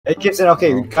Hey Gibson,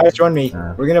 okay, guys, join me.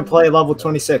 We're gonna play level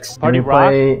 26. Party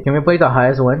Rock. Can we play the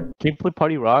highest one? Can you play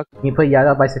Party Rock? Can you play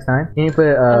Yada by 6ix9ine? Can you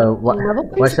play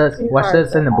Watch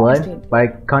Us in the Blood by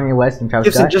Kanye West and Travis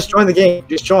Gibson, Scott? just join the game.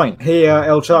 Just join. Hey,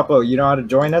 El Chapo, you know how to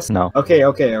join us? No. Okay.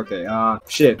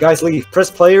 Shit, guys, leave.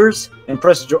 Press players and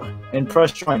press join.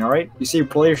 All right. You see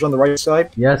players on the right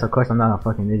side? Yes, of course. I'm not a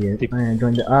fucking idiot. I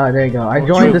joined. There you go. I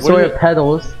joined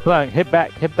DistortedPetals. Come on, hit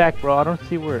back, bro. I don't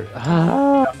see where.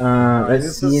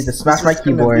 Let's see. To smash my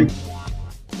keyboard.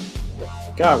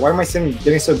 God, why am I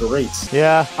getting so great?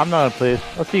 Yeah, I'm not gonna play this.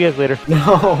 I'll see you guys later.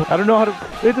 No. I don't know how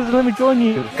to. It doesn't let me join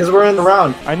you. Because we're in the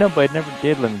round. I know, but it never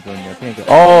did let me join you. I think I got.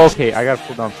 Oh, okay. I gotta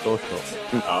pull down social.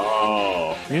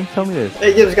 Oh. You didn't tell me this.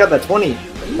 Hey, you just got that 20.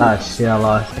 Ah, shit, I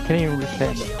lost. I can't even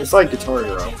understand. It's like Guitar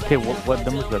Hero. Okay, what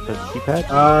number is that? The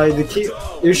keypad? The key.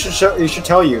 You should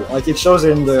tell you. Like it shows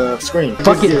it in the screen.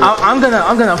 Fuck it. I'm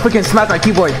gonna freaking smash my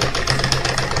keyboard.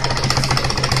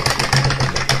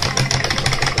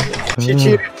 She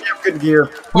cheated. She have good gear.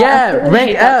 Yeah,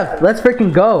 rank F. Let's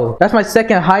freaking go. That's my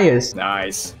second highest.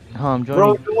 Nice. Oh, I'm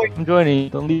joining. Bro, I'm joining.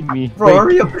 Don't leave me. Bro,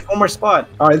 hurry up. There's one more spot.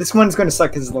 Alright, this one's gonna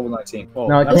suck because it's level 19. Oh,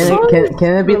 No,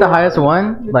 can it be the highest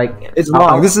one? Like it's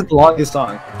long. This is the longest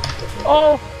song.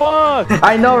 Oh fuck!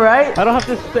 I know, right? I don't have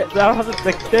the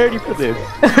dexterity for this.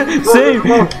 Same.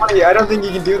 Bro, funny. I don't think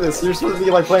you can do this. You're supposed to be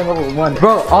like playing level 1.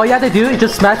 Bro, all you have to do is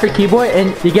just smash your keyboard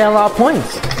and you get a lot of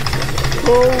points.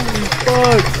 Holy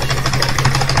fuck!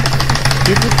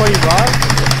 Did you play Rock?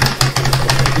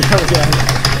 Yeah.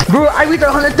 Bro, I reached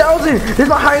 100,000! This is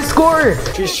my highest score!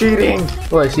 She's cheating.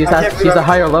 What, she's a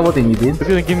higher level than you, dude. It's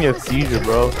gonna give me a seizure,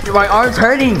 bro. My arm's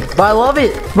hurting, but I love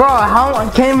it. Bro, how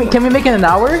can we make it an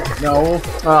hour? No.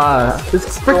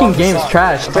 This freaking game's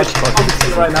trash.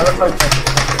 Right now,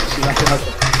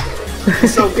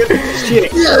 she's so good. She's cheating.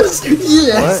 Yes!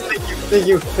 Yes! What? Thank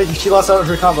you. She lost out of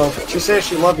her combo. She says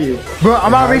she love you. Bro, I'm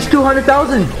about to reach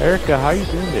 200,000. Erica, how are you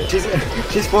doing this?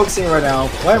 She's focusing right now.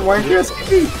 Why aren't you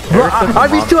asking me? Bro, I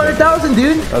reached 200,000,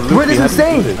 dude. Bro, this is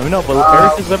insane. I mean, no, but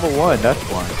Erica's level 1. That's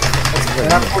why.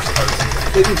 Not 4 stars.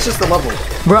 It's just a level.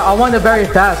 Bro, I want it very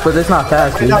fast, but it's not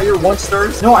fast, dude. Now you're 1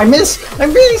 stars. No, I miss.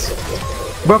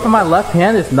 Bro, for my left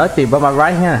hand it's nothing, but my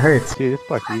right hand hurts. Dude, this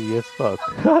fuck easy as fuck.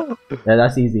 Yeah,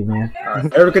 that's easy, man.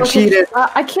 Erica cheated.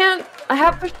 I can't. I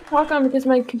have push to talk on because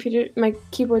my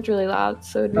keyboard's really loud,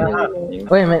 so it'd be really annoying.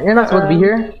 Wait a minute, you're not supposed to be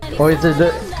here? Or is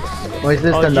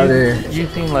this another?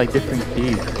 Using like different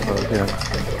keys.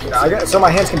 So, so my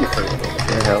hands can be free.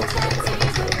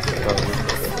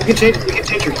 You can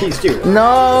change your keys too.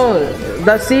 No,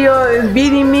 the CEO is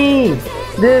beating me.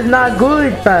 This is not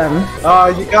good, fam.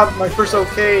 You got my first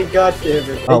okay. God damn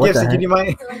it. Oh, Hey, Gibson, do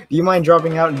you mind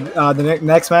dropping out the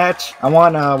next match? I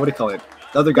want what do you call it?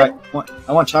 The other guy.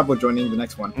 I want Chapo joining the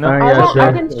next one. No,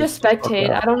 I can just spectate.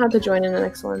 I don't have to join in the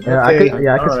next one. Yeah, Okay,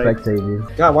 I could alright. spectate you.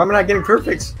 God, why am I not getting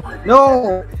perfects?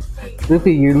 No.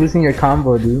 Loopy, you're losing your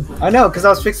combo, dude. I know, because I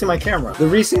was fixing my camera. The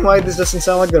reason why this doesn't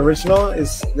sound like the original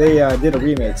is they did a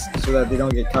remix so that they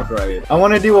don't get copyrighted. I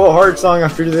want to do a hard song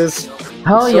after this.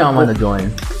 Hell yeah, I want to join.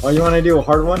 Oh, you want to do a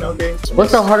hard one? Okay.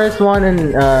 What's the hardest one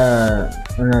in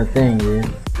the thing,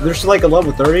 dude? There's like a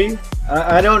level 30.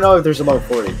 I don't know if there's a level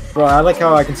 40. Bro, I like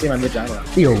how I can see my vagina.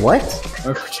 Your what?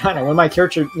 My vagina, when my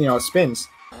character, spins.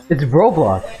 It's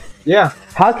Roblox. Yeah.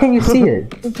 How can you see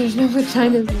it? There's no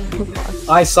vaginas in Roblox.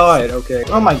 I saw it, okay.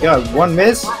 Oh my god, 1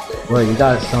 miss? Well, you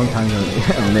got sometimes a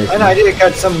miss. I know, I did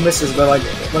catch some misses, but like,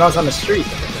 when I was on the street,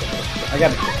 I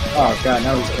got oh god,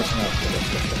 now he's catching up.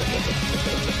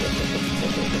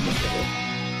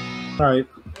 Alright.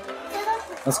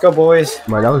 Let's go, boys.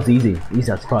 Bro, that was easy.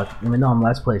 Easy as fuck. Even though I'm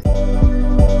last place.